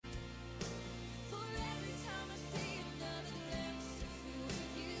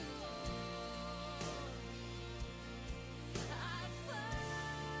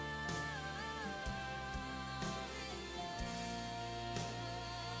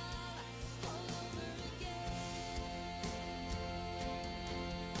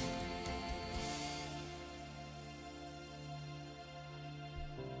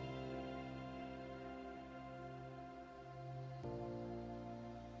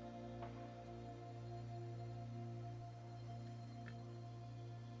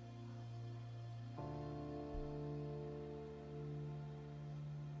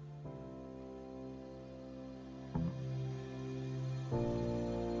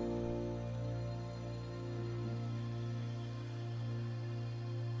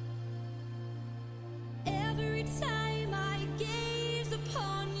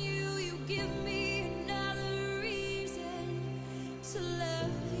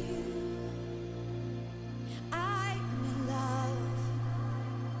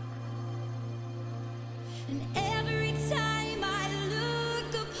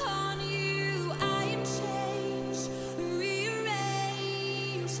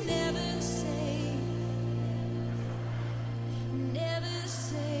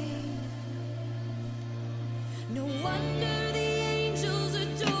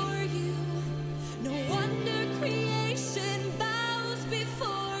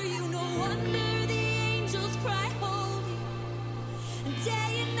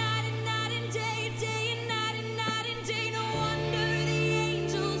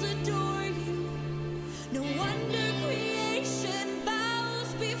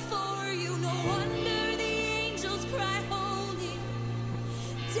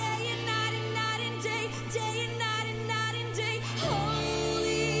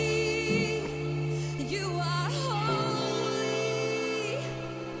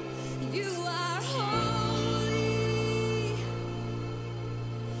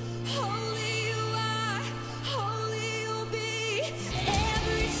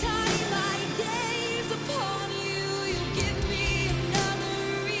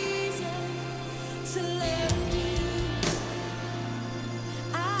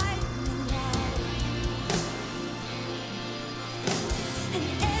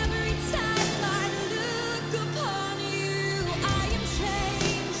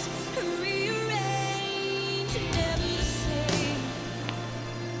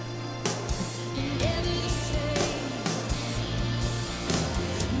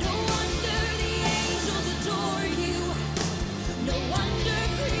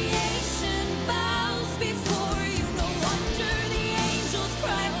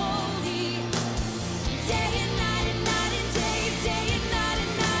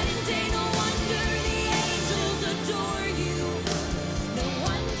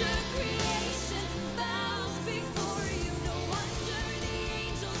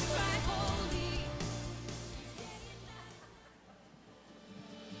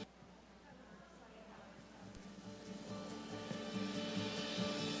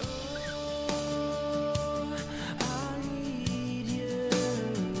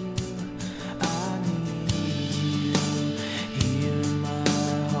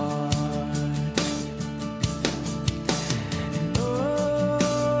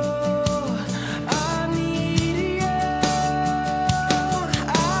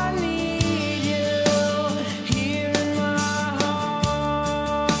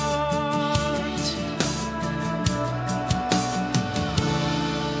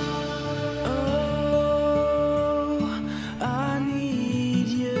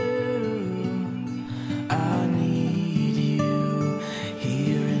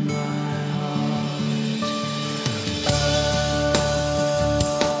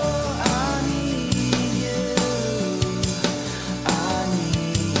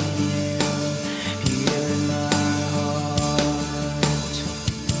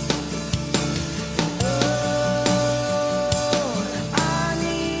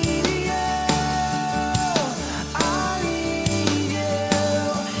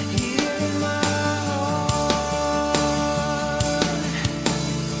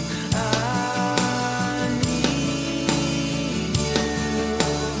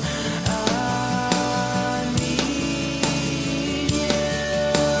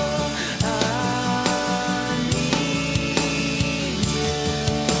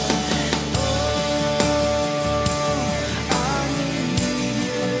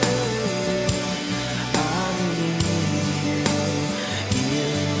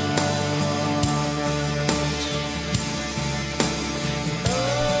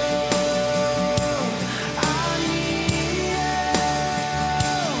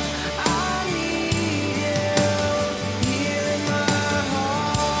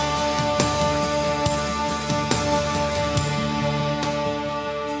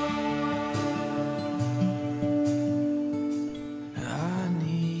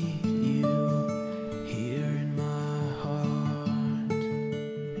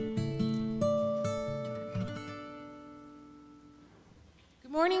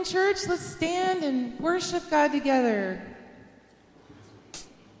Morning, church. Let's stand and worship God together.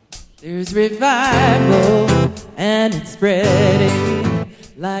 There's revival, and it's spreading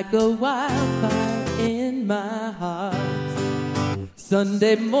like a wildfire in my heart.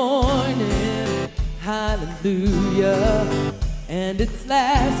 Sunday morning, hallelujah, and it's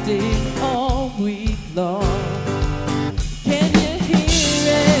lasting all week long. Can you hear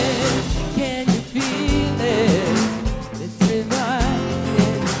it? Can you feel it? It's reviving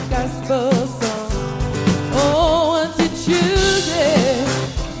gospel song. Oh, once you choose it,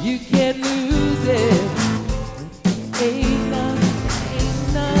 you can't lose it. Ain't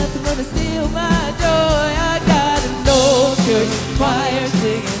nothing gonna steal my joy.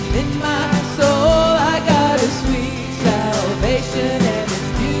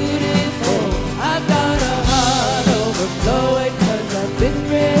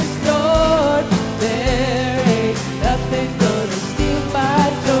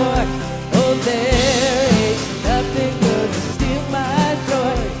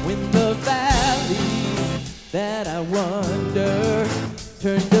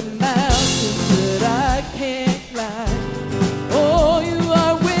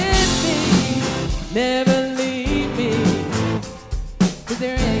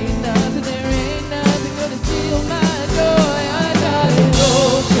 ain't nothing gonna steal my joy. I got an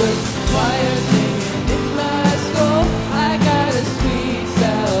old church choir singing in my soul. I got a sweet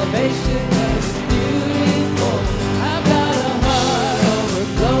salvation that's beautiful. I've got a heart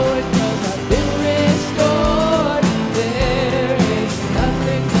overflowing 'cause I've been restored. There ain't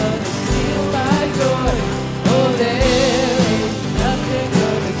nothing gonna steal my joy. Oh, there ain't nothing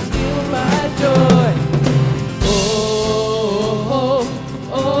gonna steal my joy. Oh, oh,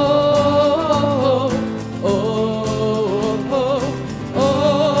 oh, oh, oh, oh, oh.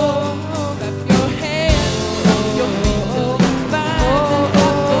 Clap your hands, stomp your feet till you find the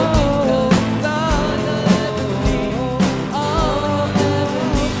gospel, because it's all you'll ever need. All you'll ever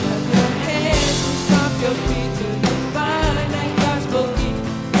need. Clap your hands and stomp your feet till you find that gospel beat.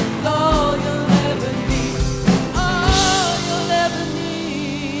 It's all you'll ever need. All you'll ever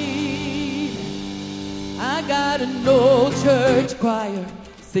need. I got an old church choir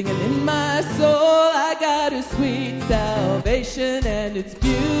singing in my soul. I got a sweet salvation and it's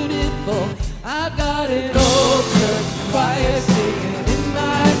beautiful. I've got an old church choir singing in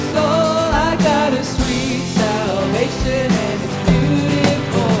my soul. I got a sweet salvation and it's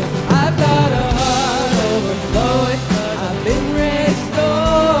beautiful. I've got a heart overflowing. I've been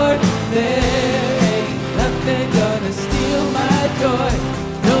restored. There ain't nothing gonna steal my joy.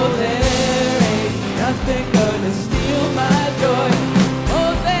 No, there ain't nothing gonna steal my joy.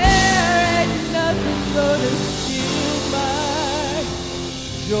 Oh, there ain't nothing gonna steal my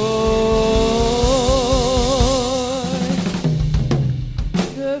joy.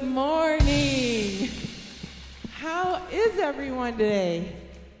 Good morning. How is everyone today?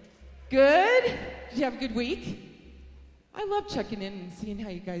 Good? Did you have a good week? I love checking in and seeing how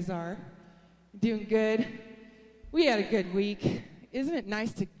you guys are. Doing good? We had a good week. Isn't it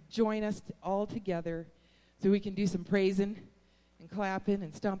nice to join us all together so we can do some praising and clapping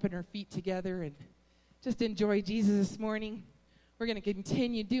and stomping our feet together and just enjoy Jesus this morning? We're going to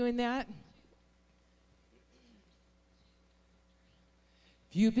continue doing that.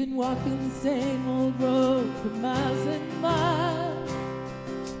 If you've been walking the same old road for miles and miles,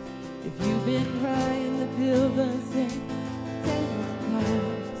 if you've been crying the pill the same 10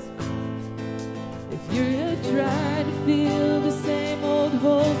 times, if you're trying to fill the same old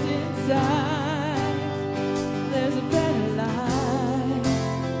holes inside, there's a better life.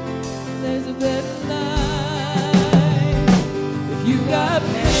 There's a better life. If you got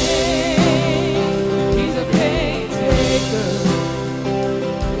pain, he's a pain taker.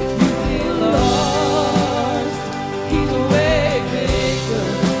 If you feel lost, he's a way maker.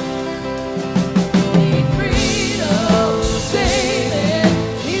 Need freedom, saving.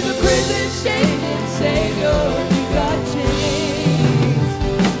 He's a prison shaking savior. You got chains,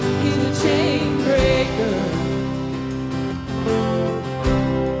 he's a chain breaker.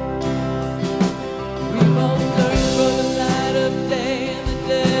 We both search for the light of day in the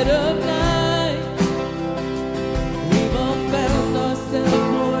dead of night. We've all found ourselves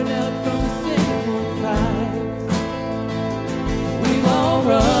worn out from the same old fight. We've all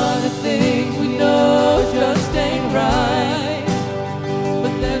run to things we know just ain't right.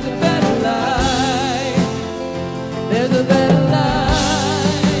 But there's a better life. There's a better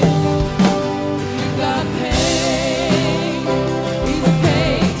life. You got pain. He's a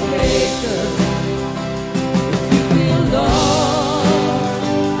pain taker. If you feel lost,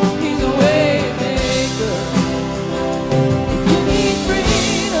 he's a way maker. If you need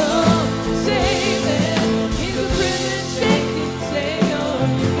freedom, saving. He's a prison shaking savior.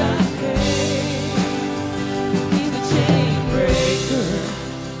 You got pain. He's a chain breaker.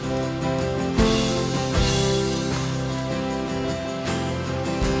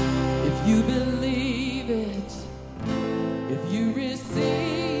 If you believe it, if you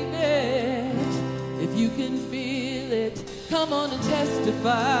receive it, if you can feel it, come on and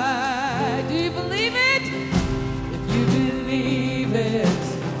testify. Do you believe it? If you believe it,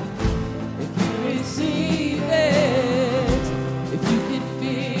 if you receive it, if you can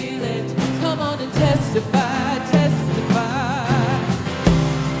feel it, come on and testify, testify.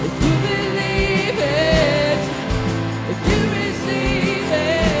 If you believe it, if you receive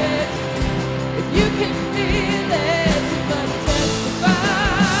it, if you can feel it, you must testify.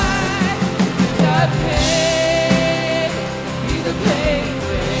 You got pain, he's a pain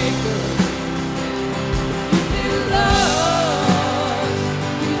breaker. You feel lost,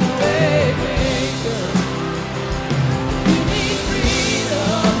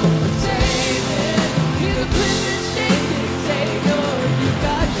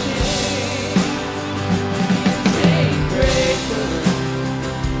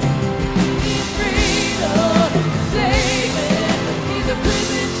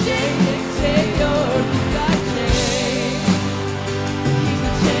 chain savior. He's got chains. He's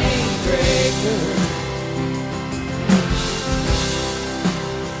a chain breaker.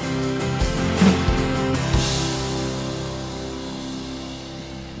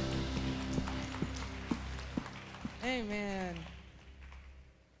 Amen.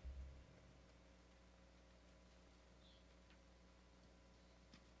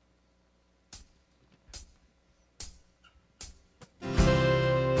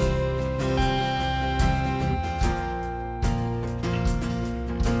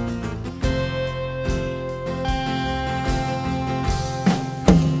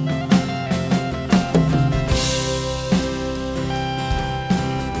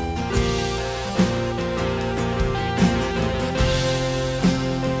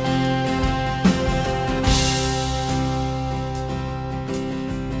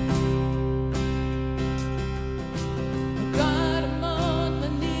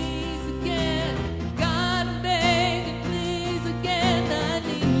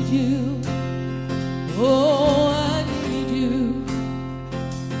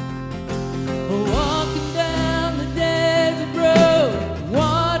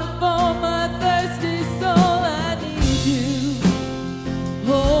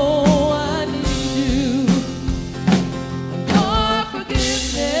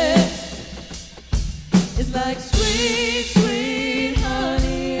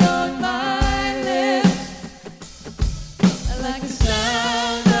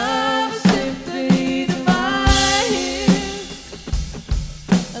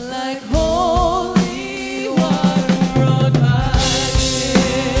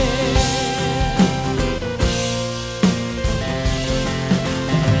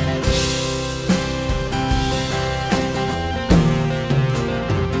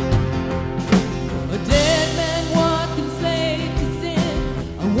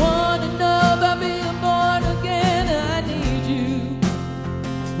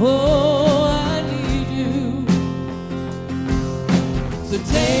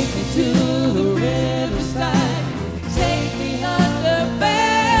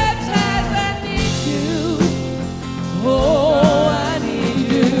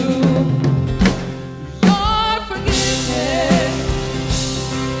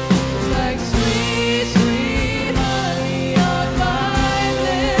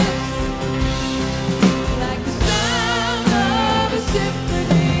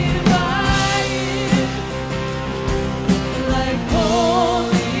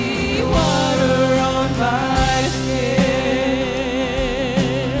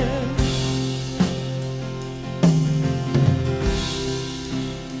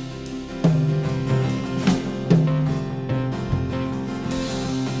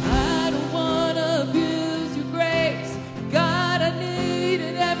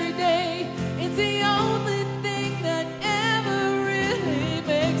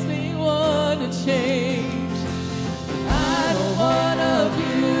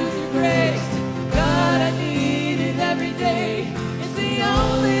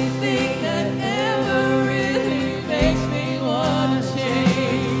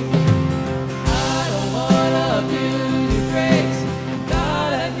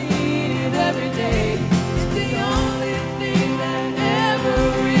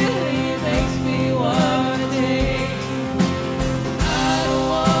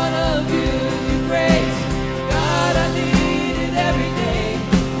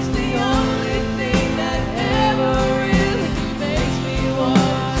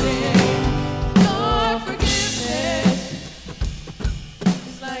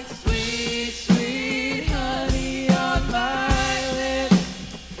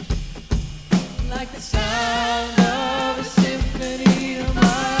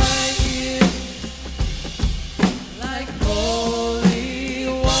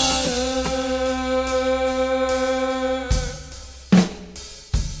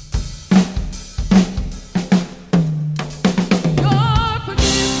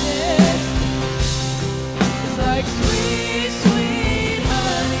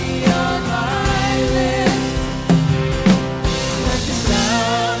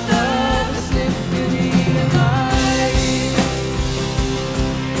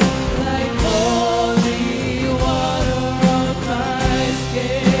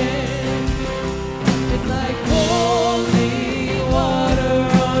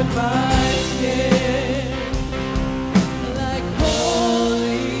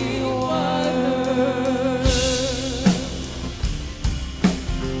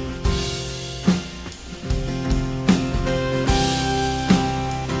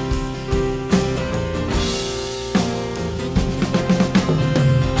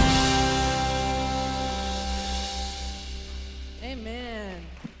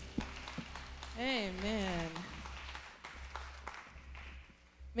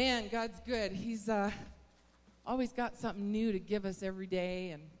 God's good. He's always got something new to give us every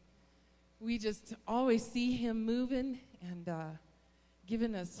day, and we just always see him moving and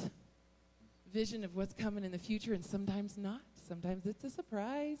giving us vision of what's coming in the future, and sometimes not. Sometimes it's a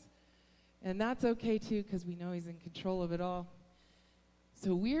surprise, and that's okay too, because we know he's in control of it all.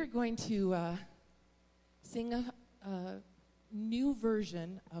 So we're going to sing a new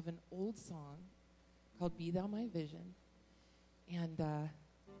version of an old song called Be Thou My Vision. And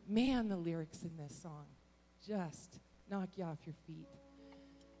man, the lyrics in this song just knock you off your feet.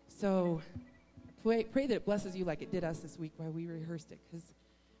 So pray that it blesses you like it did us this week while we rehearsed it, because,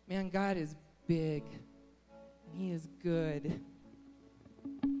 man, God is big, and he is good.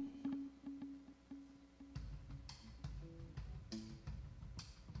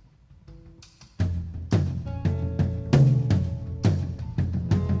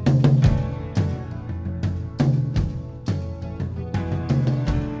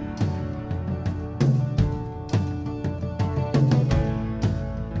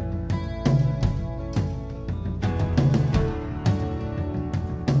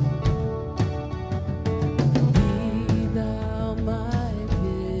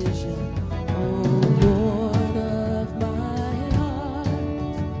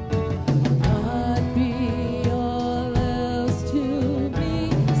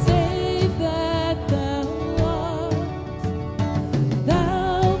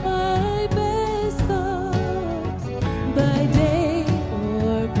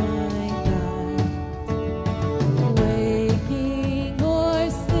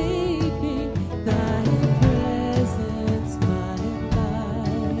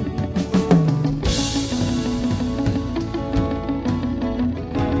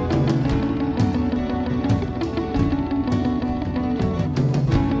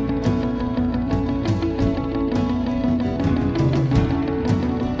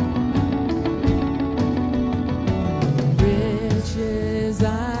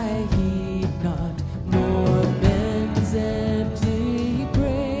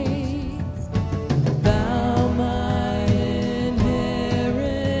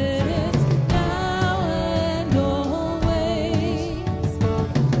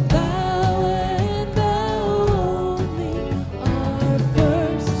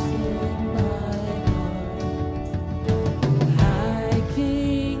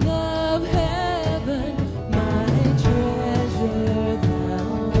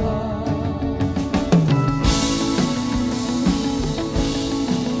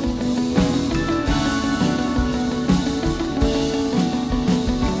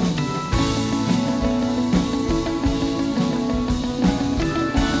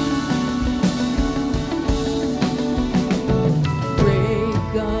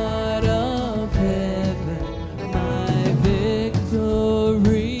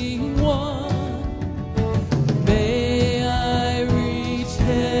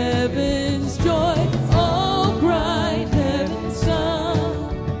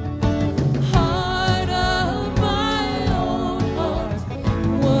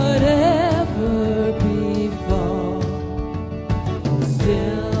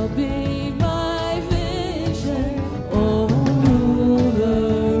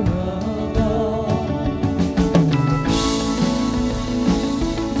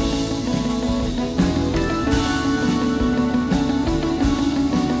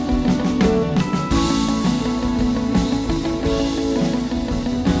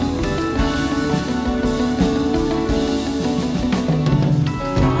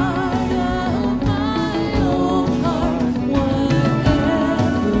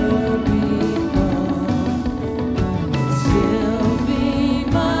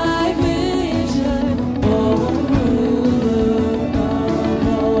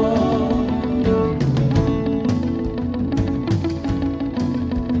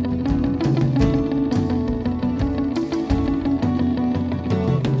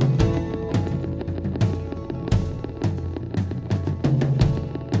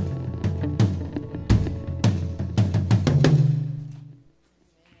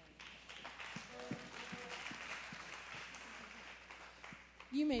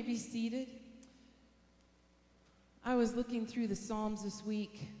 You may be seated. I was looking through the Psalms this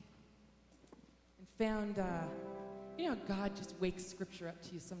week and found, God just wakes Scripture up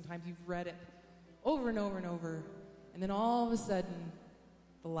to you sometimes. You've read it over and over and over, and then all of a sudden,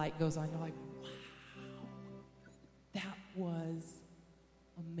 the light goes on. You're like, wow, that was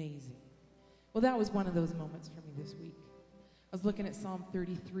amazing. Well, that was one of those moments for me this week. I was looking at Psalm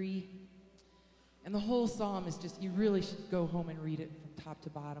 33, and the whole psalm is just, you really should go home and read it from top to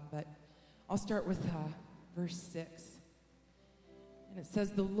bottom, but I'll start with verse 6. And it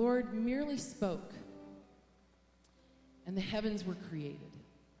says, the Lord merely spoke, and the heavens were created.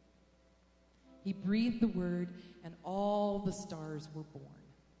 He breathed the word, and all the stars were born.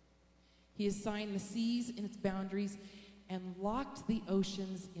 He assigned the seas in its boundaries and locked the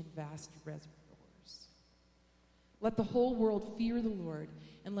oceans in vast reservoirs. Let the whole world fear the Lord,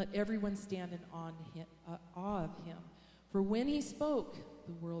 and let everyone stand in awe of him. For when he spoke,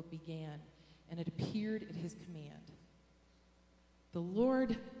 the world began, and it appeared at his command. The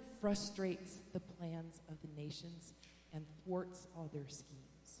Lord frustrates the plans of the nations and thwarts all their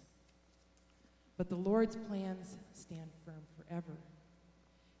schemes. But the Lord's plans stand firm forever.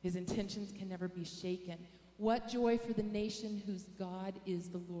 His intentions can never be shaken. What joy for the nation whose God is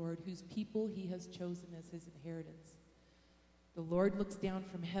the Lord, whose people he has chosen as his inheritance. The Lord looks down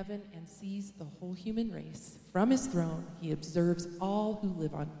from heaven and sees the whole human race. From his throne, he observes all who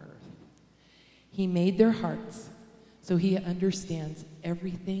live on earth. He made their hearts, so he understands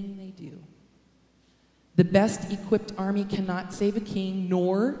everything they do. The best equipped army cannot save a king,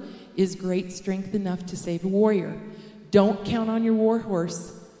 nor is great strength enough to save a warrior. Don't count on your war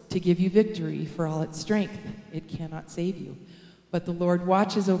horse to give you victory. For all its strength, it cannot save you. But the Lord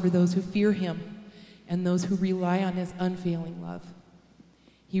watches over those who fear him and those who rely on his unfailing love.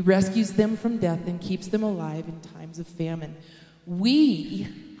 He rescues them from death and keeps them alive in times of famine. We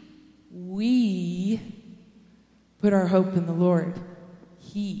put our hope in the Lord.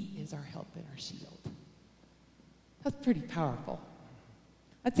 He is our help and our shield. That's pretty powerful.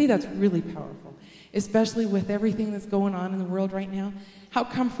 I'd say that's really powerful, especially with everything that's going on in the world right now. How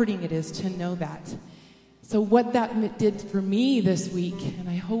comforting it is to know that. So what that did for me this week, and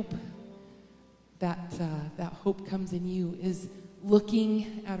I hope that that hope comes in you, is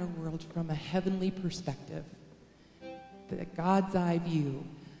looking at our world from a heavenly perspective, the God's eye view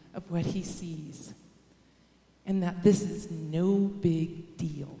of what he sees, and that this is no big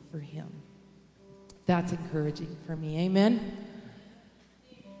deal for him. That's encouraging for me. Amen?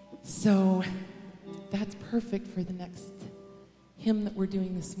 So that's perfect for the next hymn that we're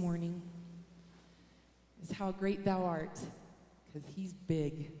doing this morning, is How Great Thou Art, because he's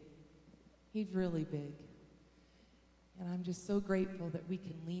big. He's really big. And I'm just so grateful that we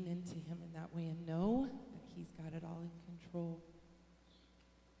can lean into him in that way and know that he's got it all in control.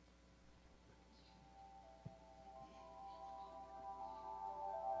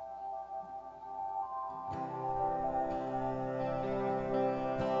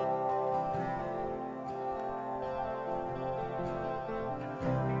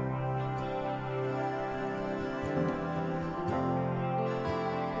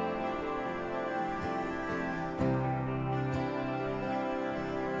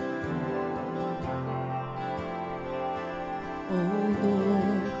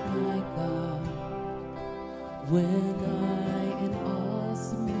 When I, in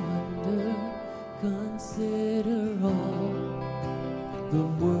awesome wonder, consider all the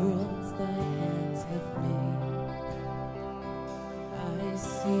worlds thy hands have made, I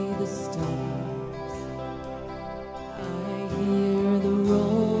see the stars, I hear the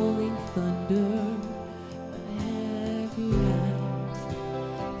rolling thunder, the heavy light,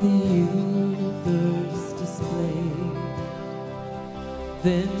 the universe displayed.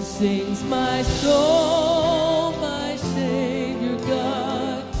 Then sings my soul, my Savior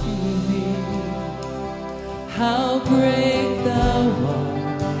God, to thee. How great thou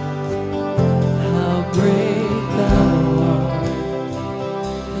art, how great thou art.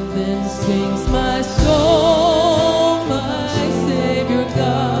 And then sings my soul, my Savior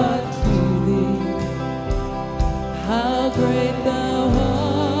God, to thee. How great thou art.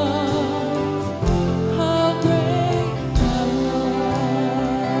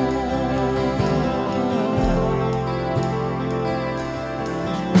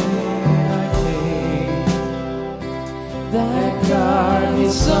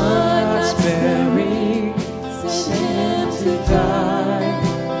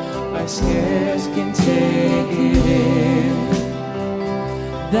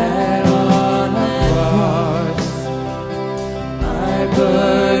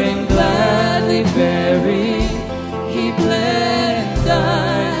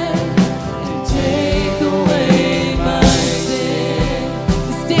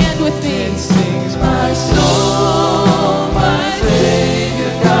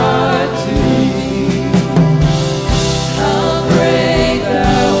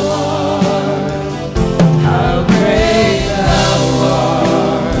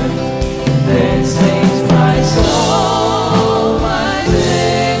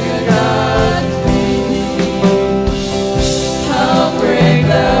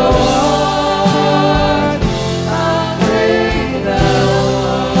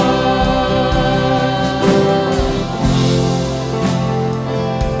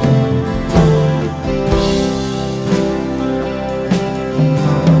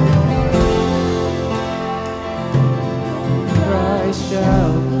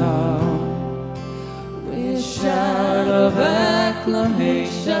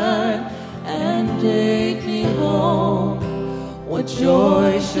 salvation and take me home. What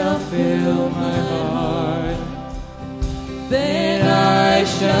joy shall fill my heart? Then I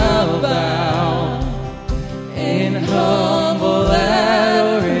shall bow in humble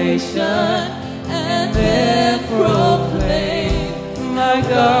adoration and then proclaim, my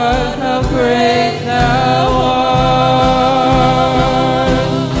God, how great thou art.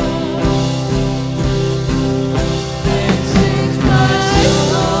 Then sings my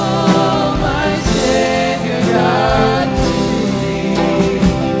soul, my Savior God, to thee.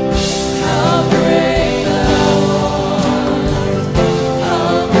 How great thou art, how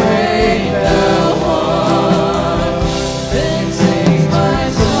great thou art. Then sings my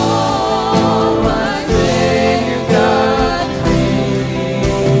soul, my Savior God, to thee.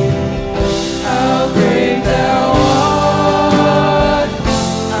 How great thou art,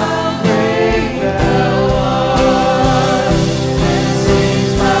 how great thou art. Then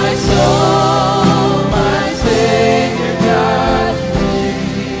sings my soul, my Savior God, to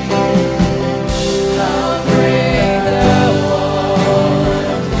thee. How great thou art,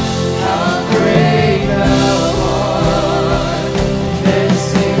 how great thou art. Then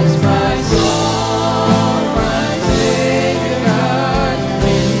sings my soul, my Savior God,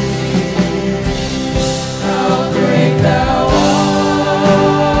 to thee. How great thou art,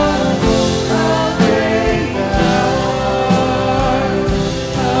 how great thou art,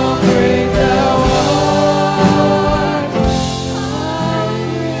 how great thou art, how great thou art.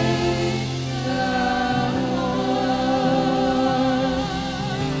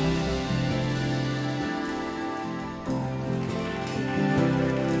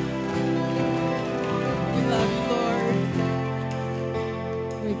 We love you, Lord.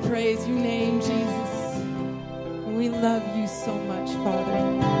 We praise your name, Jesus. And we love you so much, Father.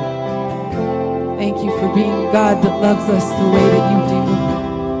 Thank you for being a God that loves us the way that you do.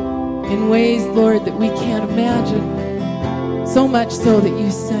 In ways, Lord, that we can't imagine. So much so that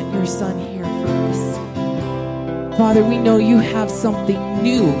you sent your Son here for us. Father, we know you have something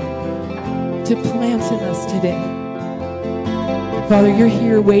new to plant in us today. Father, you're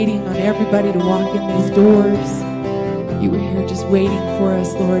here waiting on everybody to walk in these doors. You were here just waiting for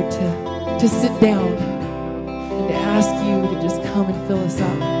us, Lord, to sit down and to ask you to just come and fill us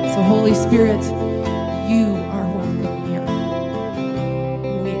up. So, Holy Spirit, you are welcome here.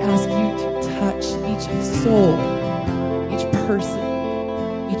 And we ask you to touch each soul, each person,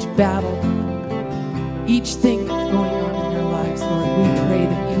 each battle, each thing that's going on in their lives, Lord. We pray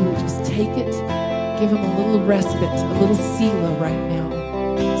that you will just take it, give them a little respite, a little selah right now,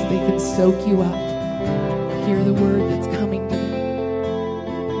 so they can soak you up, hear the word that's coming to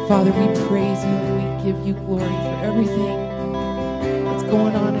them. Father, we praise you and we give you glory for everything that's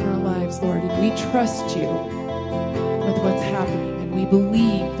going on in our lives, Lord. And we trust you with what's happening, and we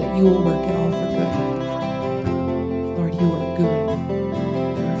believe that you will work it all for good. Lord, you are good.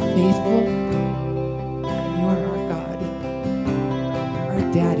 You are faithful. And you are our God, our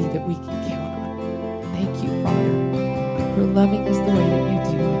daddy that we can count on. Thank you, Father, for loving us the way that you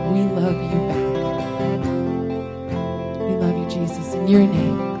do. And we love you back. We love you, Jesus. In your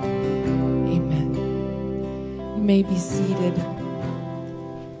name, amen. You may be seated.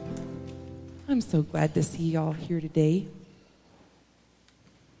 I'm so glad to see y'all here today.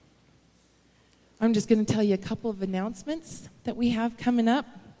 I'm just going to tell you a couple of announcements that we have coming up.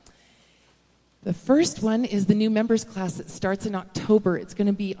 The first one is the new members class that starts in October. It's going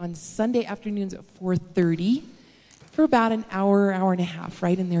to be on Sunday afternoons at 4:30 for about an hour, hour and a half,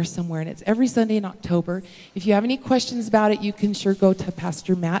 right in there somewhere. And it's every Sunday in October. If you have any questions about it, you can sure go to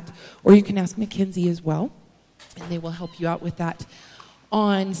Pastor Matt, or you can ask Mackenzie as well, and they will help you out with that.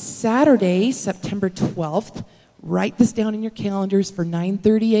 On Saturday, September 12th, write this down in your calendars for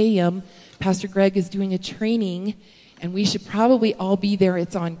 9:30 a.m. Pastor Greg is doing a training, and we should probably all be there.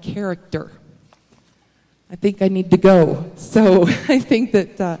 It's on character. I think I need to go. So I think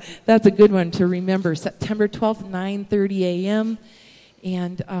that that's a good one to remember. September 12th, 9:30 a.m.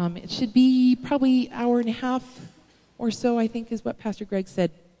 And it should be probably an hour and a half or so, I think is what Pastor Greg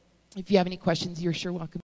said. If you have any questions, you're sure welcome.